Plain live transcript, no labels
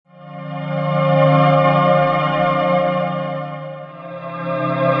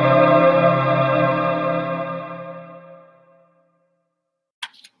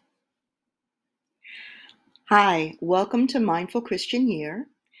Hi, welcome to Mindful Christian Year.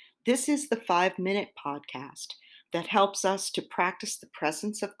 This is the 5-minute podcast that helps us to practice the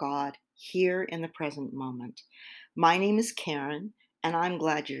presence of God here in the present moment. My name is Karen, and I'm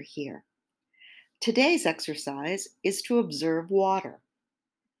glad you're here. Today's exercise is to observe water.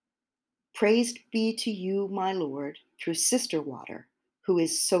 Praised be to you, my Lord, through Sister Water, who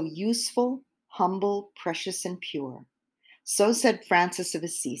is so useful, humble, precious, and pure. So said Francis of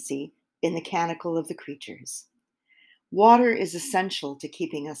Assisi in the Canticle of the Creatures. Water is essential to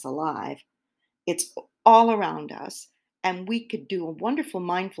keeping us alive. It's all around us, and we could do a wonderful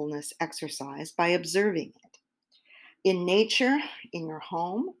mindfulness exercise by observing it in nature, in your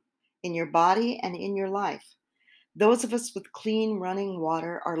home, in your body, and in your life. Those of us with clean running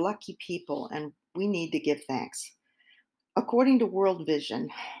water are lucky people, and we need to give thanks. According to World Vision,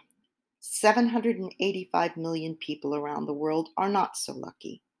 785 million people around the world are not so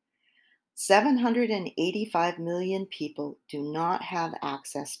lucky. 785 million people do not have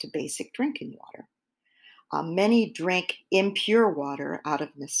access to basic drinking water. Many drink impure water out of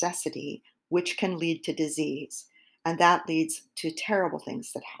necessity, which can lead to disease, and that leads to terrible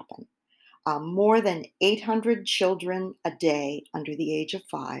things that happen. More than 800 children a day under the age of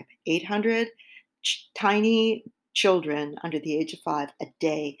 5, 800 tiny children under the age of 5 a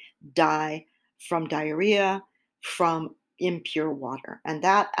day die from diarrhea, from impure water, and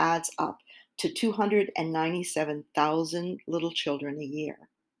that adds up to 297,000 little children a year.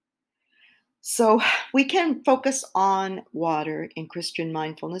 So we can focus on water in Christian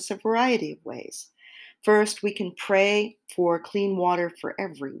mindfulness a variety of ways. First, we can pray for clean water for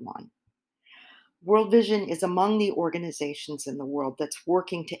everyone. World Vision is among the organizations in the world that's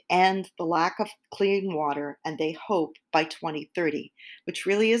working to end the lack of clean water, and they hope by 2030, which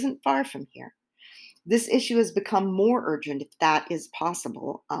really isn't far from here. This issue has become more urgent, if that is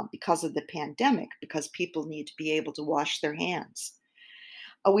possible, because of the pandemic, because people need to be able to wash their hands.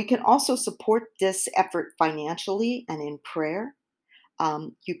 We can also support this effort financially and in prayer.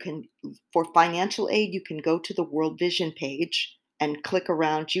 For financial aid, you can go to the World Vision page and click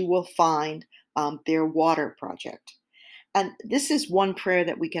around. You will find their water project. And this is one prayer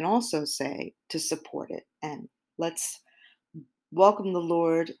that we can also say to support it. And let's welcome the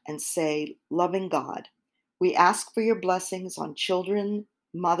Lord and say, loving God, we ask for your blessings on children,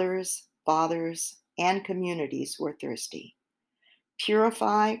 mothers, fathers, and communities who are thirsty.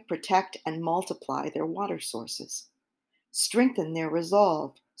 Purify, protect, and multiply their water sources. Strengthen their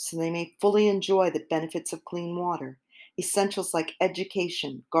resolve so they may fully enjoy the benefits of clean water, essentials like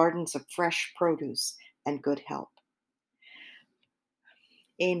education, gardens of fresh produce, and good health.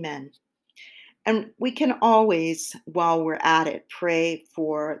 Amen. And we can always, while we're at it, pray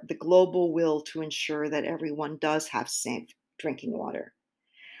for the global will to ensure that everyone does have safe drinking water.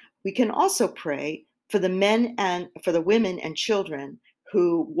 We can also pray for the men and for the women and children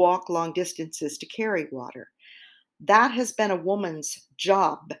who walk long distances to carry water. That has been a woman's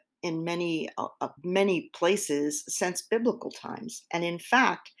job in many places since biblical times. And in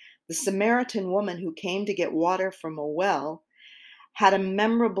fact, the Samaritan woman who came to get water from a well had a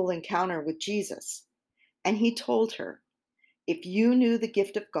memorable encounter with Jesus. And he told her, if you knew the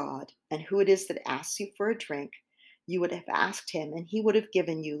gift of God and who it is that asks you for a drink, you would have asked him and he would have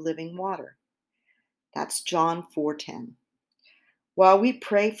given you living water. That's John 4:10. While we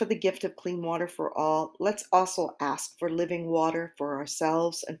pray for the gift of clean water for all, let's also ask for living water for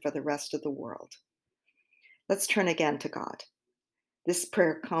ourselves and for the rest of the world. Let's turn again to God. This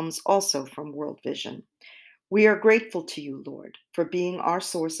prayer comes also from World Vision. We are grateful to you, Lord, for being our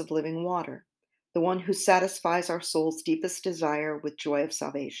source of living water, the one who satisfies our soul's deepest desire with joy of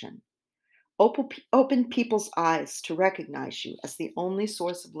salvation. Open people's eyes to recognize you as the only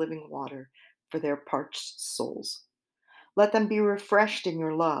source of living water for their parched souls. Let them be refreshed in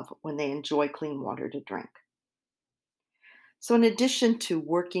your love when they enjoy clean water to drink. So, in addition to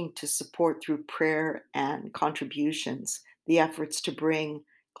working to support through prayer and contributions the efforts to bring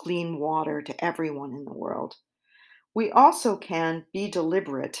clean water to everyone in the world, we also can be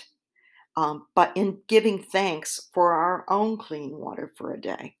deliberate, but in giving thanks for our own clean water for a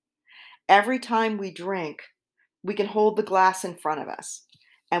day. Every time we drink, we can hold the glass in front of us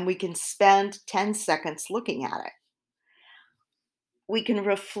and we can spend 10 seconds looking at it. We can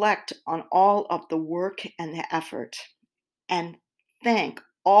reflect on all of the work and the effort and thank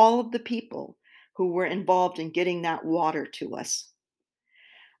all of the people who were involved in getting that water to us.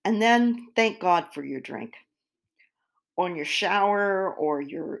 And then thank God for your drink, on your shower or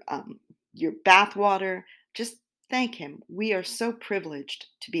your bath water. Just thank him. We are so privileged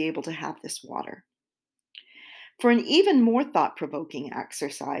to be able to have this water. For an even more thought provoking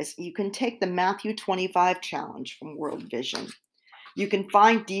exercise, you can take the Matthew 25 challenge from World Vision. You can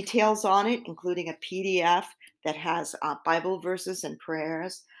find details on it, including a PDF that has Bible verses and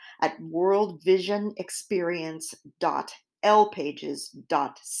prayers, at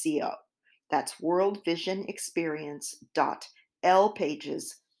worldvisionexperience.lpages.co. That's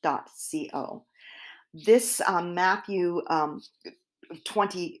worldvisionexperience.lpages.co. This Matthew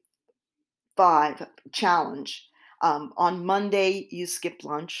 25 challenge. On Monday, you skip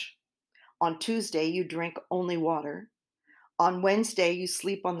lunch. On Tuesday, you drink only water. On Wednesday, you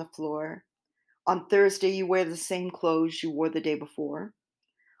sleep on the floor. On Thursday, you wear the same clothes you wore the day before.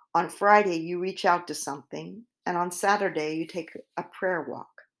 On Friday, you reach out to something. And on Saturday, you take a prayer walk.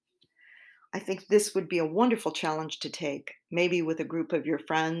 I think this would be a wonderful challenge to take, maybe with a group of your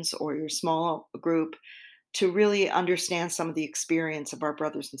friends or your small group, to really understand some of the experience of our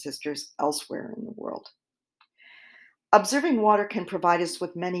brothers and sisters elsewhere in the world. Observing water can provide us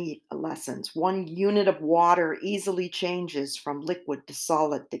with many lessons. One unit of water easily changes from liquid to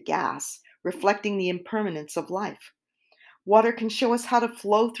solid to gas, reflecting the impermanence of life. Water can show us how to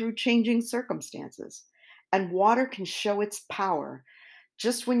flow through changing circumstances, and water can show its power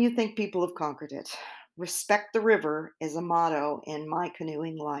just when you think people have conquered it. Respect the river is a motto in my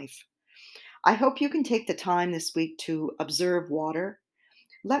canoeing life. I hope you can take the time this week to observe water.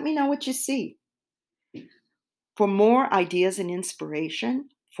 Let me know what you see. For more ideas and inspiration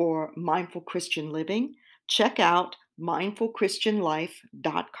for mindful Christian living, check out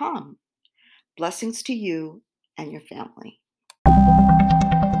mindfulchristianlife.com. Blessings to you and your family.